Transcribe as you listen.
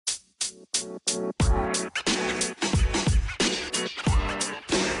Okay,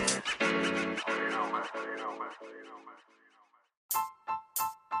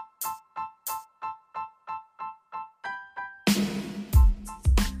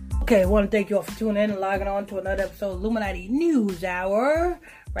 I want to thank you all for tuning in and logging on to another episode of Illuminati News Hour.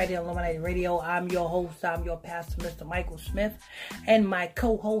 Right here on Illuminati Radio. I'm your host, I'm your pastor, Mr. Michael Smith. And my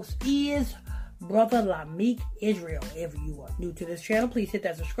co-host is Brother Lameek Israel. If you are new to this channel, please hit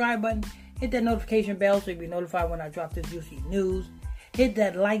that subscribe button. Hit that notification bell so you'll be notified when I drop this juicy news. Hit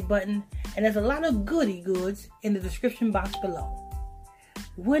that like button. And there's a lot of goody goods in the description box below.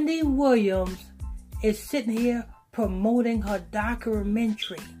 Wendy Williams is sitting here promoting her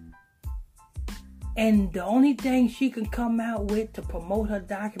documentary. And the only thing she can come out with to promote her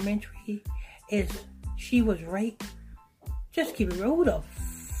documentary is she was raped. Just keep it real. Who the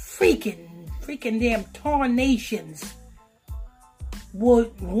freaking damn tarnations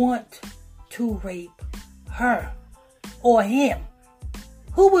would want to rape her or him?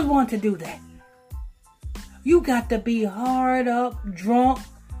 Who would want to do that? You got to be hard up, drunk,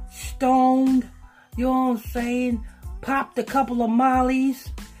 stoned, you know what I'm saying? Popped a couple of mollies.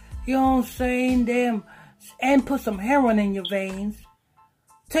 You know what I'm saying? Damn. And put some heroin in your veins.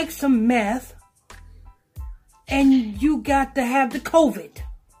 Take some meth. And you got to have the COVID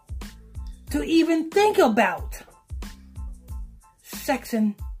to even think about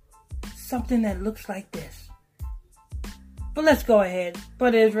sexing something that looks like this. But let's go ahead.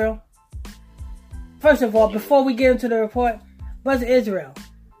 Brother Israel. First of all, before we get into the report, Brother Israel.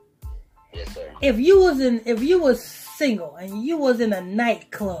 Yes, sir. If you was single and you was in a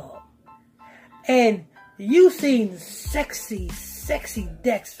nightclub and you seen sexy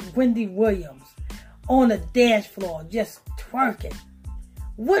Dex Wendy Williams on the dance floor just twerking,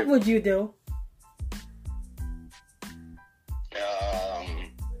 what would you do?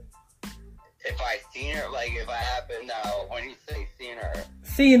 If I seen her, like if I happen when you say seen her,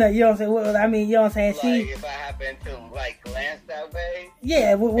 you know what I'm saying? Well, I mean, you know what I'm saying? Like if I happen to like glance that way,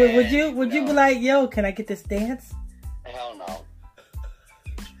 yeah. Would you be like, yo, can I get this dance? Hell no.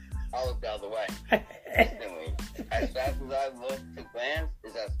 I'll look the other way. Instantly. As fast as I look to glance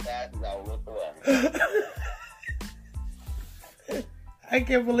is as fast as I'll look away. I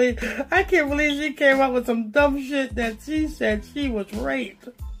can't believe she came up with some dumb shit that she said she was raped.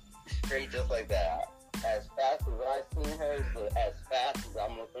 Straight just like that. As fast as I seen her, as fast as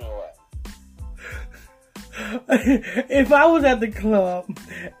I'm looking away. If I was at the club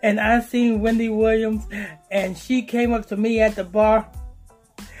and I seen Wendy Williams and she came up to me at the bar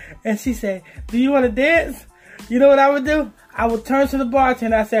and she said, do you want to dance? You know what I would do? I would turn to the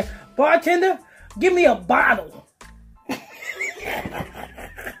bartender. I said, bartender, give me a bottle.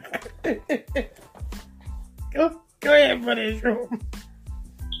 Go ahead, for this room.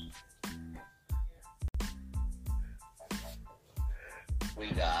 We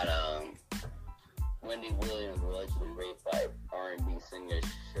got Wendy Williams allegedly raped by R&B singer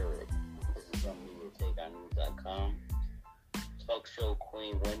Shuri. This is from MediaTakeOnNews.com. Talk show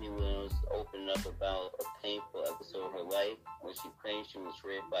queen Wendy Williams opened up about a painful episode of her life when she claimed she was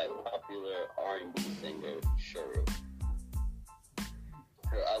raped by popular R&B singer Shuri.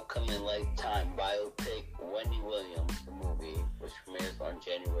 Her upcoming Lifetime biopic, Wendy Williams, the movie, which premieres on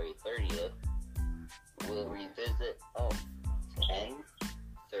January 30th, will revisit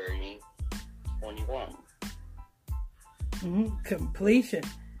 10/30/21. Completion.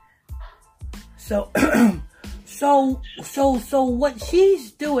 So what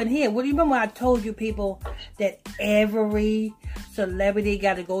she's doing here, what do you remember I told you people that every celebrity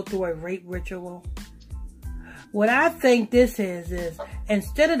got to go through a rape ritual? What I think this is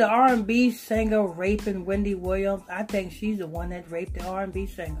instead of the R&B singer raping Wendy Williams, I think she's the one that raped the R&B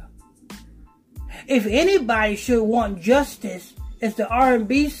singer. If anybody should want justice, it's the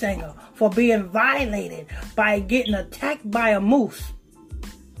R&B singer for being violated by getting attacked by a moose.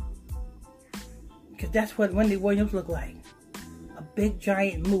 Because that's what Wendy Williams looked like. A big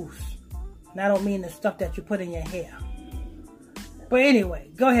giant moose. And I don't mean the stuff that you put in your hair. But anyway,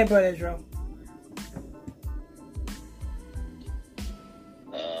 go ahead, Brother Israel.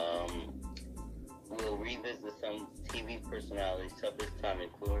 We'll revisit some TV personalities' toughest time,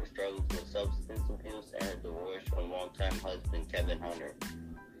 including struggles with substance abuse and her divorce from longtime husband Kevin Hunter.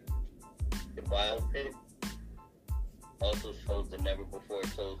 The biopic also shows the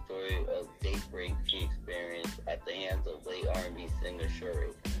never-before-told story of date rape she experienced at the hands of late R&B singer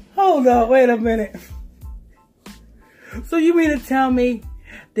Shuri. Hold on, wait a minute. So you mean to tell me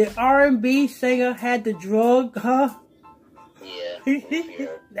the R&B singer had the drug, huh? Yeah.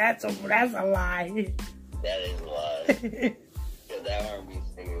 That's a lie. That is a lie. Because that R&B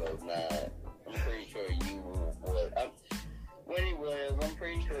singer was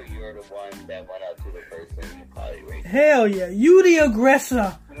Hell yeah. You the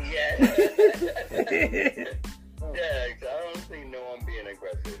aggressor. Yeah. Yeah, I don't think no one being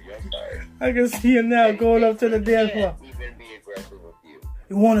aggressive. I'm sorry. I can see you now going up to the dance floor. Even be aggressive with you.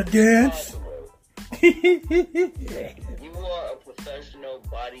 You want to dance? You are a professional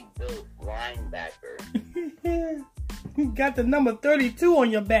body-built linebacker. You got the number 32 on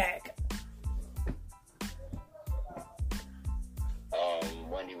your back.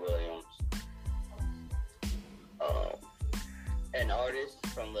 Wendy Williams. An artist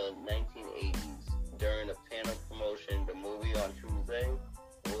from the 1980s. During a panel promotion, the movie on Tuesday,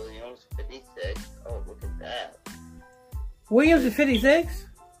 Williams 56. Oh, look at that. Williams is 56?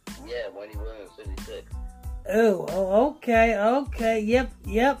 Yeah, Wendy Williams 56. Oh, okay.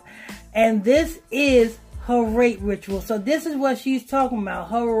 Yep. And this is her rape ritual. So this is what she's talking about.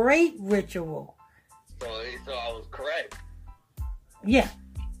 Her rape ritual. So I was correct. Yeah.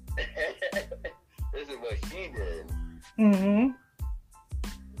 This is what she did. Mm-hmm.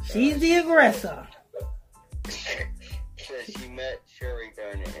 She's the aggressor. Says she met Sherry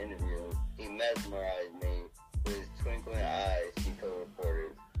during an interview. He mesmerized me with his twinkling eyes, she told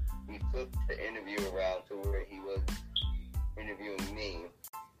reporters. He flipped the interview around to where he was interviewing me.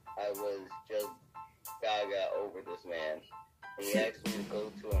 I was just gaga over this man. He asked me to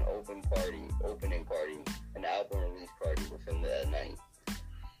go to an opening party, an album release party with him that night.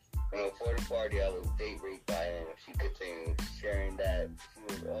 For the party, I was date raped by him. She continued, sharing that she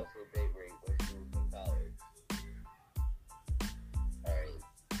was also date raped when she was in college. Alright,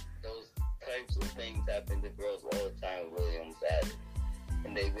 those types of things happen to girls all the time, Williams added.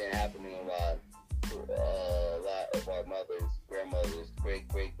 And they've been happening a lot to a lot of our mothers, grandmothers,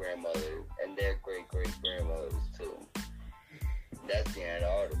 great-great-grandmothers, and their great-great-grandmothers, too. That's the end of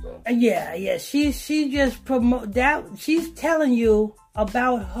the article. Yeah. She just promote that. She's telling you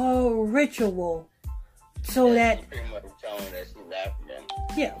about her ritual, so that pretty much telling that she's African.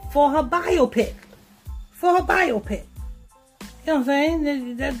 Yeah, for her biopic. You know what I'm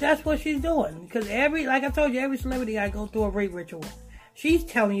saying? That's what she's doing. Because like I told you, every celebrity I go through a rape ritual. She's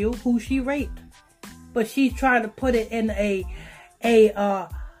telling you who she raped, but she's trying to put it in a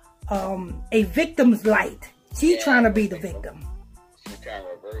victim's light. She's trying to be the victim. She's trying to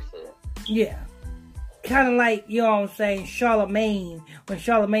reverse it. Yeah. Kind of like, you know what I'm saying, Charlemagne. When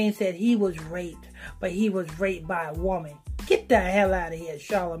Charlemagne said he was raped, but he was raped by a woman. Get the hell out of here,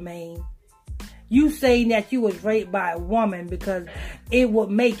 Charlemagne. You saying that you was raped by a woman because it would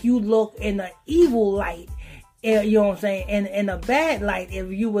make you look in the evil light. You know what I'm saying? In a bad light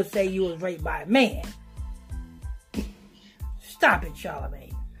if you would say you was raped by a man. Stop it,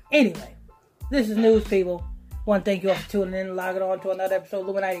 Charlemagne. Anyway, this is news, people. Want to thank you all for tuning in and logging on to another episode of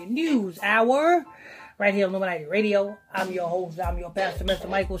Illuminati News Hour. Right here on Illuminati Radio. I'm your host. I'm your pastor, Mr.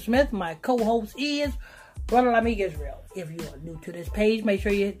 Michael Smith. My co-host is Brother Lamik Israel. If you are new to this page, make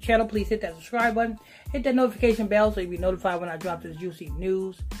sure you hit the channel. Please hit that subscribe button. Hit that notification bell so you'll be notified when I drop this juicy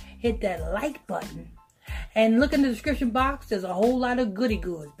news. Hit that like button. And look in the description box. There's a whole lot of goody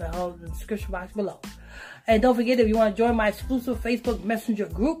goods in the description box below. And don't forget, if you want to join my exclusive Facebook Messenger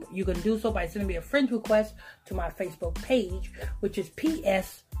group, you can do so by sending me a friend request to my Facebook page, which is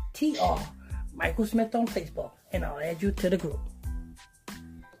PSTR Michael Smith on Facebook. And I'll add you to the group.